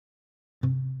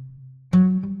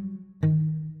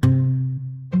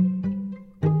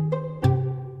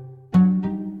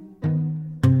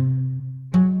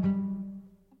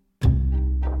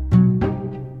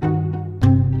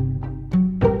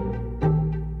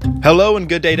Hello and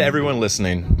good day to everyone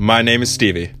listening. My name is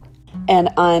Stevie. And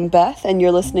I'm Beth, and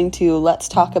you're listening to Let's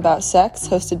Talk About Sex,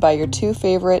 hosted by your two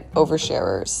favorite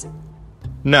oversharers.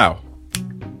 Now,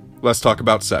 let's talk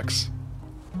about sex.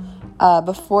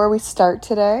 Before we start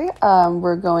today,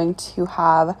 we're going to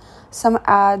have some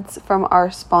ads from our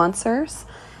sponsors.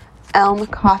 Elm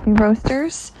Coffee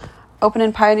Roasters, open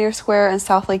in Pioneer Square and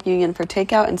South Lake Union for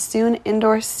takeout and soon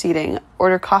indoor seating.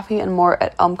 Order coffee and more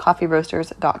at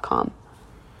elmcoffeeroasters.com.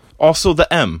 Also,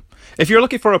 the M. If you're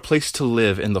looking for a place to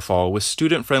live in the fall with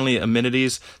student-friendly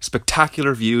amenities,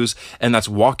 spectacular views, and that's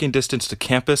walking distance to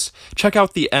campus, check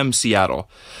out the M Seattle.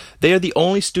 They are the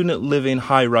only student living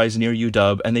high-rise near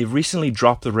UW, and they've recently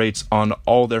dropped the rates on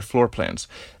all their floor plans.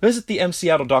 Visit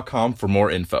themseattle.com for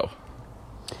more info.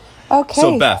 Okay.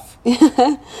 So, Beth.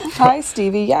 Hi,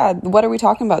 Stevie. Yeah, what are we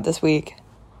talking about this week?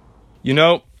 You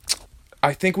know,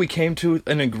 I think we came to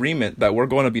an agreement that we're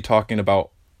going to be talking about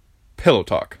pillow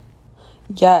talk.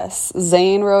 Yes,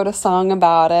 Zane wrote a song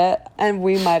about it, and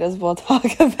we might as well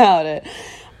talk about it.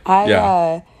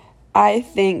 I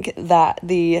think that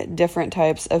the different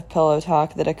types of pillow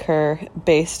talk that occur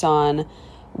based on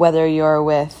whether you're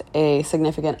with a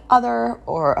significant other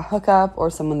or a hookup or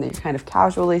someone that you're kind of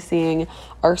casually seeing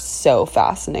are so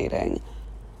fascinating.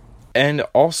 And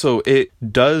also, it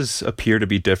does appear to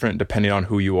be different depending on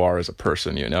who you are as a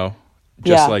person, you know?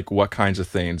 Just like what kinds of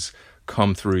things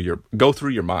go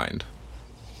through your mind.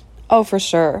 Oh, for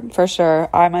sure. For sure.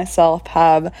 I myself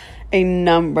have a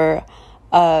number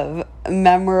of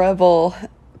memorable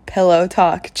pillow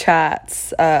talk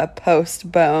chats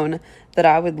post-bone that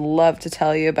I would love to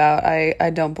tell you about. I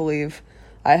don't believe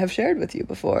I have shared with you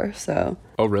before, so.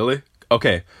 Oh, really?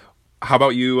 Okay. How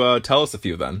about you tell us a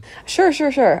few then? Sure.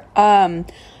 I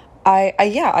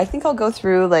think I'll go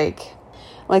through like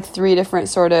three different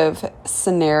sort of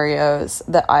scenarios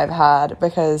that I've had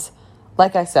because,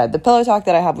 like I said, the pillow talk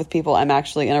that I have with people I'm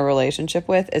actually in a relationship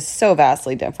with is so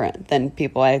vastly different than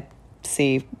people I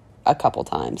see a couple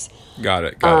times. Got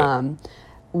it.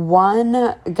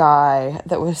 One guy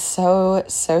that was so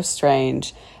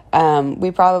strange,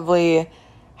 we probably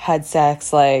had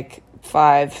sex like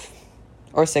 5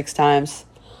 or 6 times.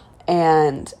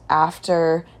 And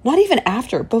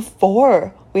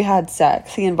before we had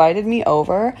sex, he invited me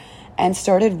over and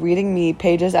started reading me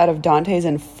pages out of Dante's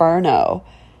Inferno.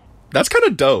 That's kind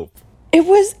of dope. It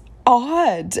was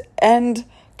odd and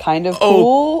kind of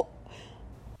cool.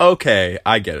 Okay,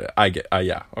 I get it.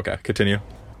 Yeah. Okay, continue.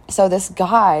 So this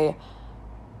guy,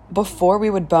 before we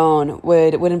would bone,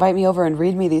 would invite me over and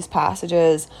read me these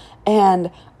passages and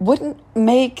wouldn't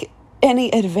make any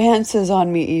advances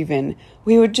on me even.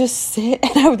 We would just sit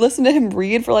and I would listen to him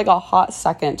read for like a hot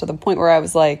second to the point where I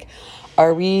was like,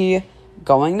 are we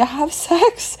going to have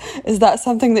sex? Is that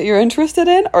something that you're interested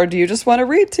in? Or do you just want to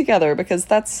read together? Because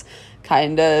that's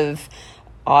kind of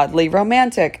oddly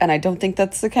romantic, and I don't think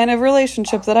that's the kind of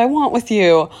relationship that I want with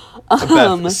you.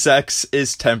 Beth, sex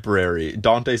is temporary.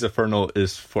 Dante's Inferno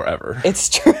is forever. It's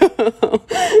true.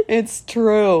 It's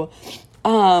true.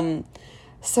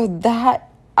 So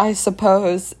that, I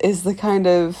suppose, is the kind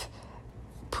of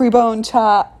pre-bone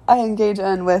chat I engage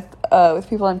in with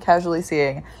people I'm casually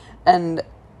seeing. And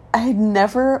I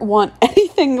never want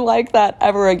anything like that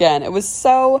ever again. It was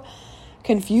so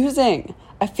confusing.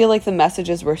 I feel like the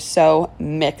messages were so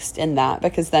mixed in that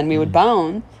because then we would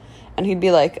bone and he'd be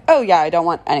like, oh yeah, I don't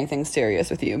want anything serious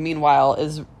with you. Meanwhile,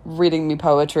 is reading me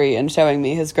poetry and showing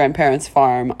me his grandparents'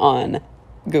 farm on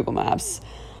Google Maps.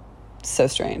 So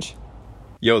strange.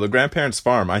 Yo, the grandparents'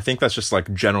 farm, I think that's just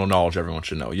like general knowledge everyone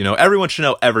should know. You know, everyone should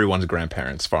know everyone's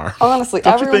grandparents' farm. Honestly,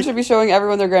 everyone should be showing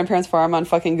everyone their grandparents' farm on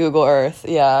fucking Google Earth.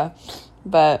 Yeah.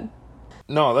 But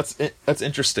no, that's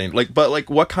interesting. But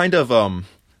what kind of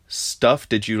stuff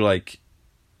did you like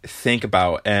think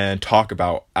about and talk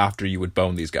about after you would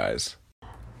bone these guys?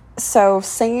 So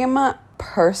same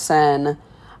person.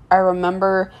 I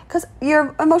remember, because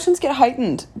your emotions get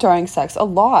heightened during sex a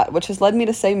lot, which has led me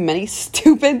to say many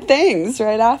stupid things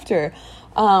right after.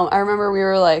 I remember we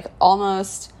were like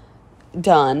almost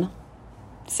done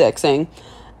sexing,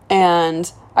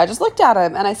 and I just looked at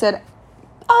him and I said,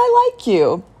 I like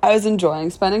you. I was enjoying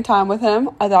spending time with him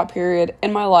at that period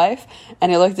in my life.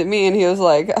 And he looked at me and he was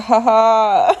like,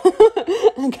 haha,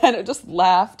 and kind of just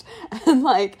laughed and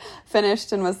like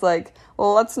finished and was like,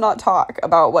 well, let's not talk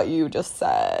about what you just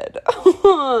said.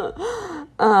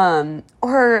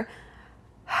 Or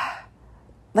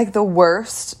like the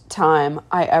worst time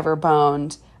I ever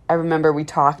boned, I remember we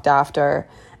talked after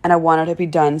and I wanted it to be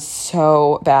done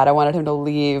so bad. I wanted him to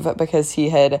leave because he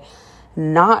had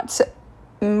not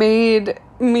made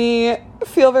me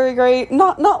feel very great.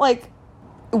 Not like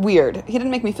weird. He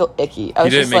didn't make me feel icky. I He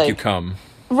was didn't just make like, you come.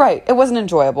 right. It wasn't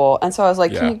enjoyable. And so I was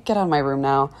like, Yeah. can you get out of my room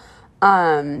now?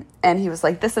 And he was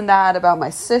like, this and that about my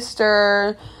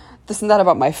sister, this and that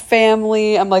about my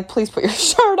family. I'm like, please put your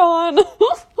shirt on.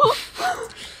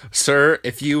 Sir,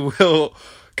 if you will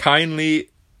kindly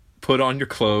put on your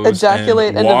clothes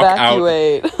Ejaculate and walk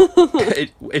evacuate. out.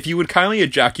 If you would kindly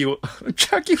ejaculate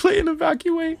and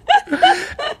evacuate.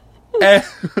 And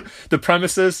the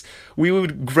premises, we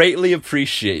would greatly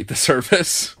appreciate the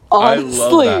service.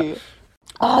 Honestly. I love that.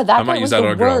 Oh, that might guy use was that the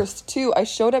on a girl. worst too. I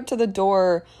showed up to the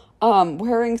door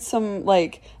wearing some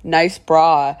like nice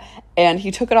bra, and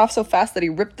he took it off so fast that he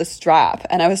ripped the strap,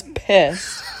 and I was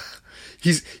pissed.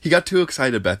 He got too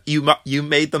excited, Beth. You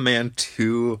made the man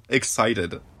too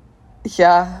excited.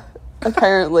 Yeah,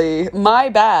 apparently. My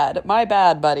bad,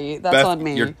 buddy. That's Beth, on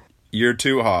me. You're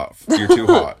too hot. You're too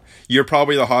hot. You're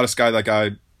probably the hottest guy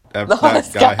the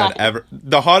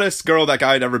hottest girl that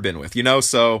guy had ever been with, you know?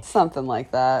 So Something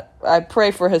like that. I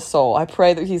pray for his soul. I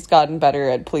pray that he's gotten better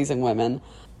at pleasing women.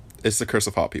 it's the curse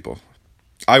of hot people.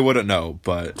 I wouldn't know,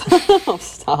 but Oh,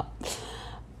 stop.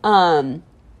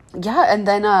 Yeah, and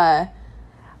then I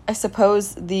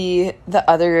suppose the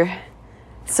other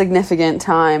significant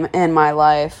time in my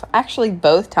life, actually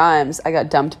both times I got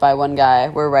dumped by one guy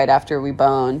were right after we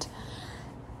boned.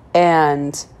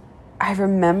 And I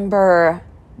remember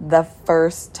the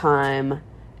first time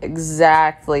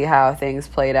exactly how things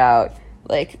played out,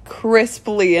 like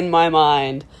crisply in my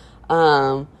mind.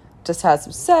 Just had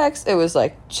some sex. It was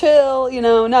like chill, you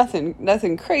know,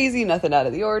 nothing crazy, nothing out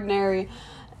of the ordinary.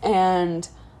 And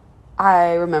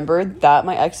I remembered that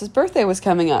my ex's birthday was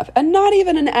coming up, and not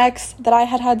even an ex that I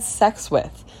had sex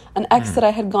with, an ex that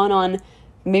I had gone on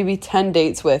maybe 10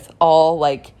 dates with, all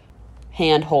like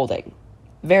hand holding,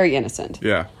 very innocent.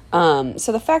 yeah.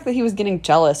 So the fact that he was getting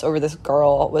jealous over this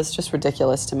girl was just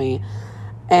ridiculous to me.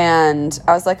 And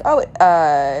I was like,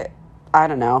 I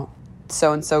don't know,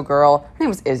 so-and-so girl. Her name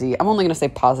was Izzy. I'm only going to say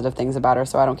positive things about her,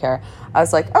 so I don't care. I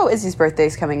was like, oh, Izzy's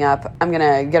birthday's coming up. I'm going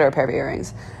to get her a pair of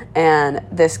earrings. And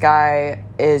this guy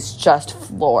is just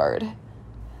floored.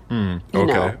 You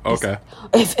know, Okay.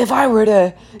 If I were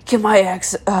to give my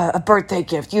ex a birthday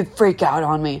gift, you'd freak out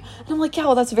on me. And I'm like, yeah,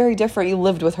 well, that's very different. You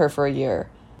lived with her for a year.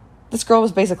 This girl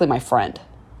was basically my friend.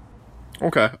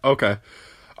 Okay. I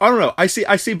don't know. I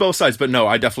see both sides, but no,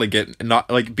 I definitely get not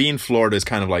like being floored is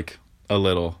kind of like a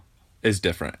little is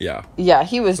different. Yeah. Yeah,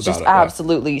 he was just it, yeah.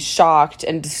 absolutely shocked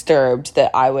and disturbed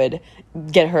that I would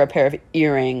get her a pair of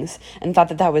earrings and thought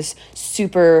that was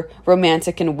super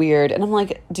romantic and weird. And I'm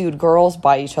like, dude, girls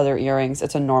buy each other earrings.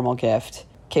 It's a normal gift.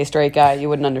 Okay, straight guy, you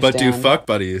wouldn't understand. But do fuck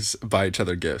buddies buy each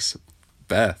other gifts?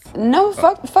 Beth. No,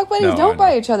 fuck buddies no, don't I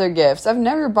buy know. each other gifts. I've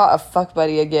never bought a fuck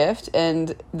buddy a gift,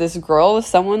 and this girl was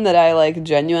someone that I like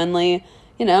genuinely,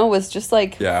 you know, was just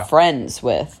like Yeah. friends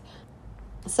with.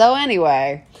 So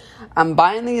anyway, I'm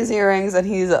buying these earrings and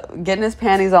he's getting his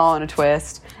panties all in a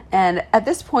twist. And at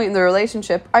this point in the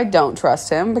relationship, I don't trust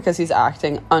him because he's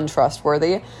acting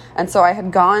untrustworthy. And so I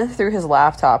had gone through his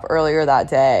laptop earlier that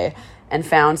day and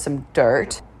found some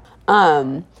dirt.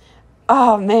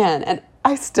 Oh man, and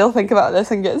I still think about this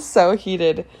and get so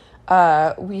heated.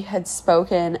 We had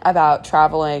spoken about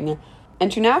traveling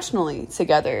internationally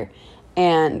together,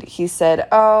 and he said,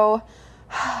 oh,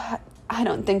 I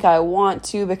don't think I want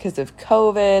to because of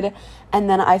COVID. And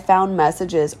then I found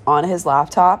messages on his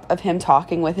laptop of him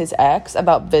talking with his ex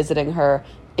about visiting her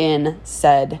in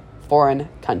said foreign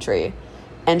country.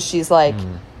 And she's like,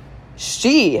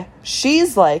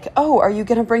 she's like, oh, are you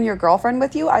going to bring your girlfriend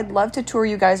with you? I'd love to tour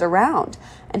you guys around.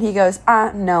 And he goes,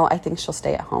 no, I think she'll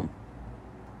stay at home.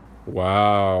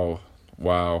 Wow.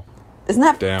 Isn't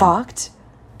that Damn. fucked?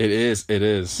 It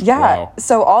is. Yeah. Wow.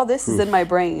 So all this is in my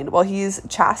brain while he's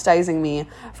chastising me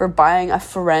for buying a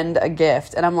friend a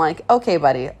gift. And I'm like, okay,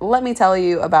 buddy, let me tell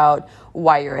you about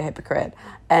why you're a hypocrite.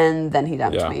 And then he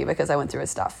dumped me because I went through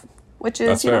his stuff, which is,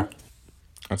 That's fair.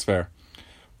 That's fair.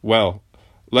 Well,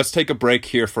 let's take a break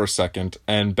here for a second.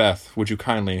 And Beth, would you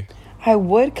kindly... I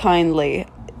would kindly.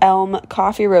 Elm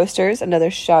Coffee Roasters, another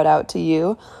shout out to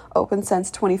you. Open since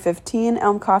 2015,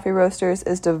 Elm Coffee Roasters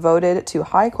is devoted to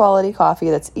high quality coffee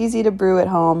that's easy to brew at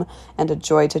home and a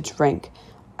joy to drink.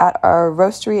 At our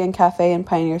roastery and cafe in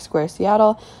Pioneer Square,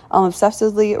 Seattle, Elm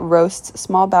obsessively roasts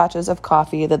small batches of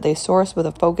coffee that they source with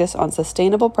a focus on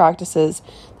sustainable practices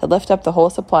that lift up the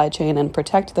whole supply chain and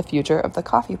protect the future of the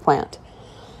coffee plant.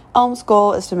 Elm's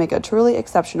goal is to make a truly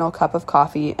exceptional cup of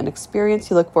coffee, an experience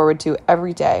you look forward to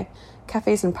every day.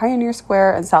 Cafes in Pioneer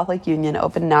Square and South Lake Union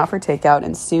open now for takeout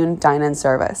and soon dine-in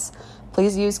service.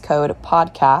 Please use code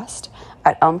PODCAST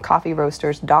at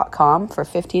elmcoffeeroasters.com for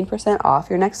 15% off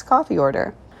your next coffee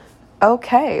order.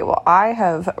 Okay, well, I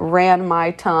have ran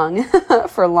my tongue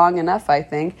for long enough, I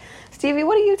think. Stevie,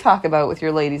 what do you talk about with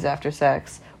your ladies after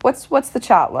sex? What's the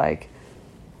chat like?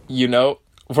 You know,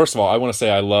 first of all, I want to say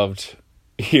I loved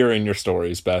hearing your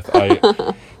stories, Beth.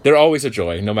 They're always a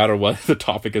joy, no matter what the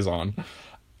topic is on.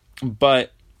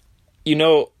 But, you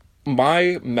know,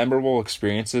 my memorable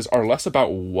experiences are less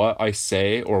about what I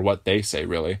say or what they say,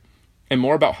 really, and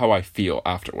more about how I feel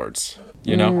afterwards,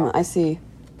 you know? I see.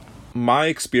 My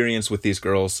experience with these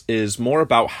girls is more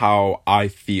about how I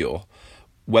feel,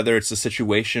 whether it's a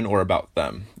situation or about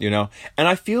them, you know? And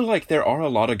I feel like there are a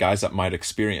lot of guys that might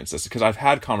experience this, because I've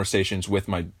had conversations with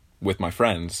my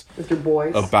friends. With your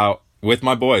boys? With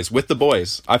my boys, with the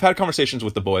boys. I've had conversations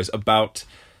with the boys about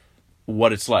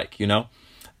what it's like, you know?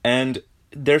 And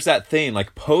there's that thing,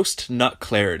 like, post-nut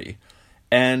clarity.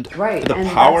 And right, the and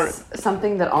power... that's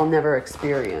something that I'll never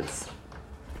experience.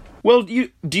 Well, do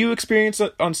you experience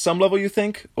it on some level, you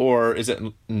think? Or is it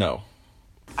no?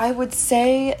 I would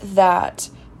say that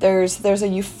there's a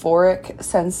euphoric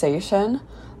sensation.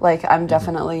 Like, I'm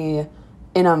definitely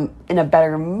in a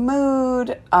better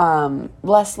mood,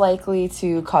 less likely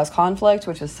to cause conflict,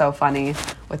 which is so funny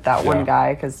with that one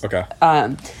guy. Okay.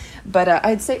 But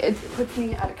I'd say it puts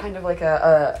me at kind of like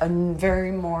a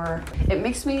very more... It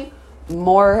makes me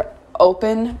more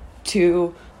open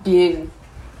to being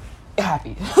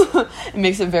happy. It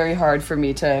makes it very hard for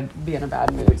me to be in a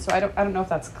bad mood. So I don't know if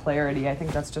that's clarity. I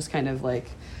think that's just kind of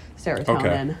like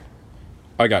serotonin. Okay.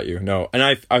 I got you. No, and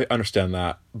I understand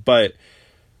that. But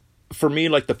for me,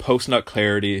 like, the post-nut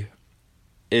clarity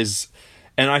is,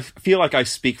 and I feel like I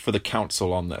speak for the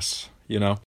council on this, you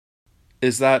know,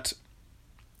 is that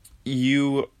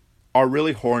you are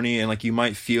really horny and, like, you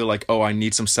might feel like, oh, I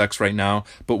need some sex right now.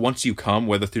 But once you come,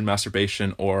 whether through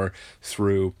masturbation or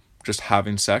through just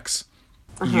having sex,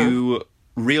 you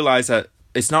realize that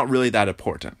it's not really that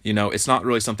important, you know? It's not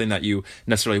really something that you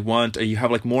necessarily want, or you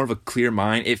have, like, more of a clear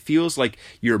mind. It feels like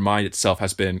your mind itself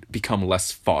has become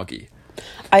less foggy.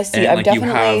 I see. And, I've like,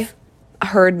 definitely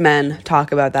heard men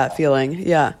talk about that feeling.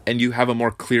 Yeah. And you have a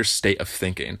more clear state of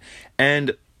thinking.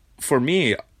 And for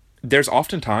me, there's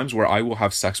often times where I will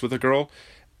have sex with a girl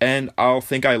and I'll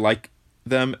think I like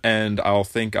them and I'll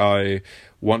think I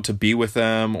want to be with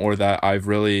them, or that I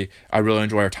really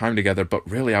enjoy our time together, but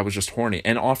really I was just horny.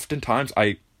 And oftentimes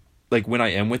when I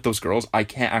am with those girls, I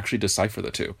can't actually decipher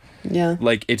the two. Yeah.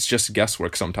 Like, it's just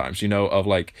guesswork sometimes, you know, of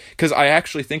like, because I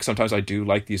actually think sometimes I do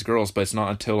like these girls, but it's not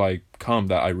until I come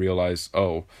that I realize,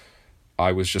 oh,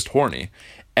 I was just horny.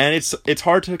 And it's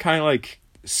hard to kind of like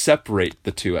separate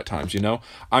the two at times, you know?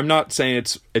 I'm not saying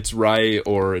it's right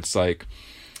or it's like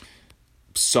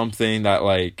something that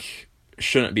like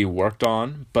shouldn't be worked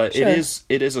on, but sure.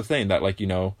 it is a thing that, like, you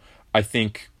know, I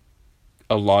think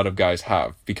a lot of guys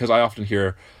have, because I often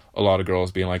hear a lot of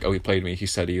girls being like, oh, he played me, he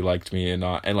said he liked me, and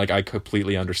like, I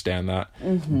completely understand that.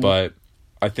 But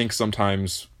I think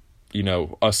sometimes, you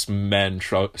know, us men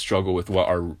struggle with what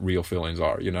our real feelings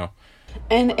are, you know?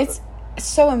 And it's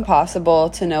so impossible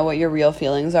to know what your real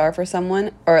feelings are for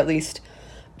someone, or at least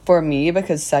for me,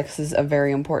 because sex is a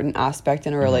very important aspect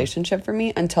in a relationship for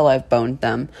me until I've boned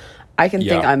them. I can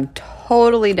think I'm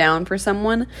totally down for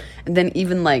someone, and then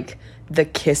even like the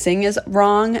kissing is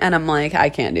wrong, and I'm like, I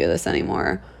can't do this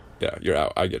anymore. Yeah, you're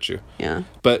out. I get you. Yeah.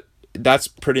 But that's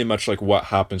pretty much like what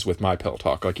happens with my pillow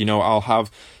talk. Like, you know, I'll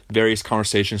have various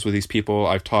conversations with these people.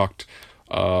 I've talked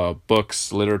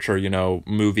books, literature, you know,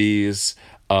 movies,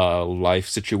 life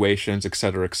situations,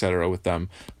 etc., with them.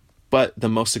 But the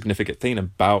most significant thing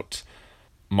about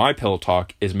my pillow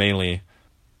talk is mainly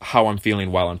how I'm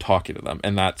feeling while I'm talking to them.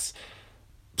 And that's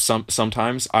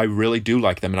sometimes I really do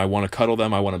like them and I want to cuddle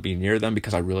them. I want to be near them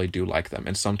because I really do like them.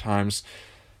 And sometimes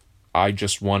I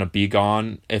just want to be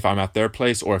gone if I'm at their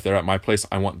place, or if they're at my place,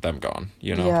 I want them gone,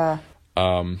 you know?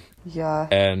 Yeah. Yeah.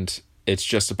 And it's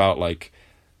just about like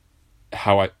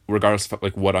how regardless of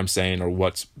like what I'm saying or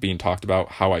what's being talked about,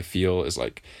 how I feel is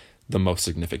like the most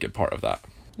significant part of that.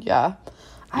 Yeah.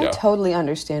 I totally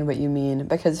understand what you mean,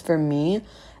 because for me,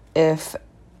 if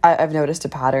I've noticed a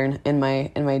pattern in my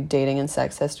dating and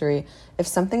sex history, if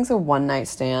something's a one-night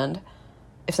stand,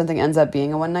 if something ends up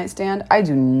being a one-night stand, I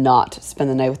do not spend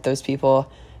the night with those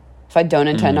people. If I don't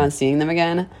intend on seeing them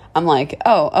again, I'm like,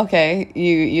 oh, okay,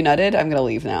 you nutted? I'm going to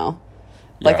leave now.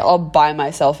 Like, I'll buy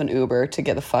myself an Uber to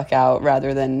get the fuck out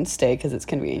rather than stay because it's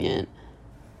convenient.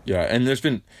 Yeah, and there's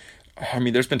been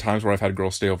times where I've had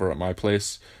girls stay over at my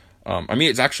place. I mean,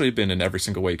 it's actually been in every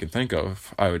single way you can think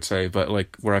of, I would say, but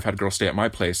like where I've had girls stay at my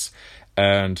place,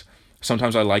 and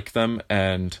sometimes I like them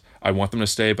and I want them to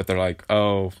stay, but they're like,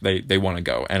 oh, they want to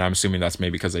go. And I'm assuming that's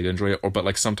maybe because they didn't enjoy it, but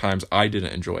like sometimes I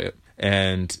didn't enjoy it.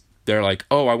 And they're like,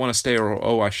 oh, I want to stay, or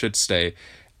oh, I should stay,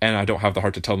 and I don't have the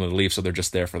heart to tell them to leave, so they're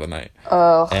just there for the night.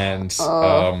 And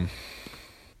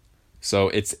so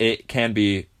it can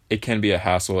be a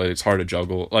hassle. It's hard to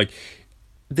juggle. Like,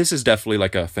 this is definitely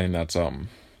like a thing that's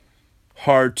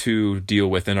hard to deal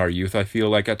with in our youth, I feel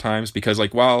like, at times, because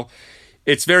like, while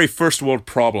it's very first world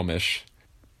problem-ish,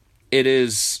 it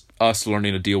is us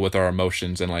learning to deal with our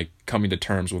emotions and like coming to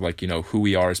terms with, like, you know, who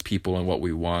we are as people and what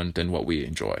we want and what we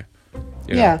enjoy.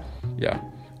 You know? Yeah.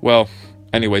 Well,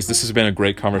 anyways, this has been a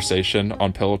great conversation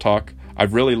on Pillow Talk.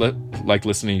 I've really liked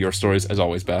listening to your stories, as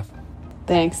always, Beth.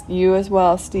 Thanks. You as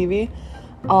well, Stevie.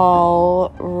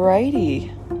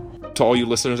 Alrighty. To all you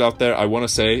listeners out there, I want to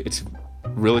say it's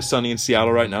really sunny in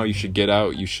Seattle right now. You should get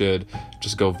out. You should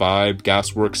just go vibe.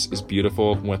 Gasworks is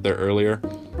beautiful. Went there earlier.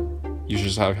 You should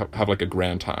just have like a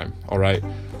grand time. All right.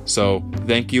 So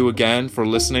thank you again for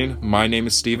listening. My name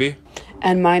is Stevie.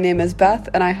 And my name is Beth,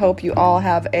 and I hope you all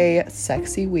have a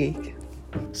sexy week.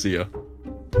 See ya.